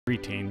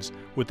preteens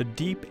with a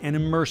deep and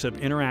immersive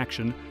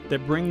interaction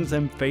that brings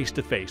them face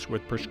to face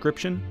with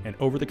prescription and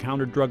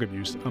over-the-counter drug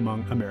abuse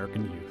among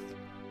American youth.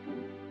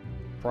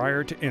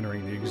 Prior to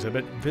entering the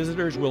exhibit,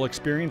 visitors will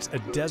experience a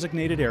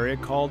designated area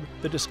called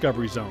the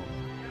Discovery Zone.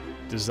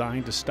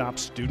 Designed to stop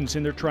students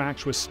in their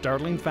tracks with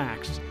startling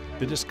facts,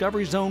 the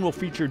Discovery Zone will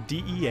feature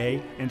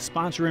DEA and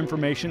sponsor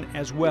information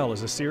as well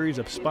as a series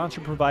of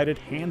sponsor-provided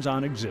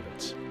hands-on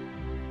exhibits.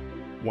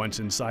 Once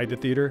inside the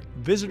theater,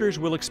 visitors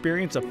will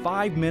experience a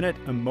 5-minute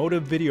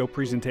emotive video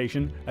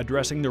presentation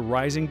addressing the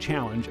rising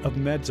challenge of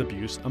meds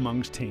abuse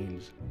amongst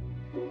teens.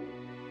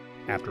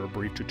 After a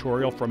brief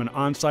tutorial from an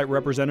on-site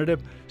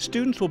representative,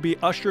 students will be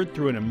ushered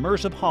through an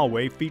immersive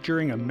hallway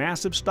featuring a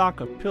massive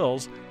stock of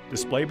pills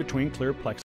displayed between clear plexiglass.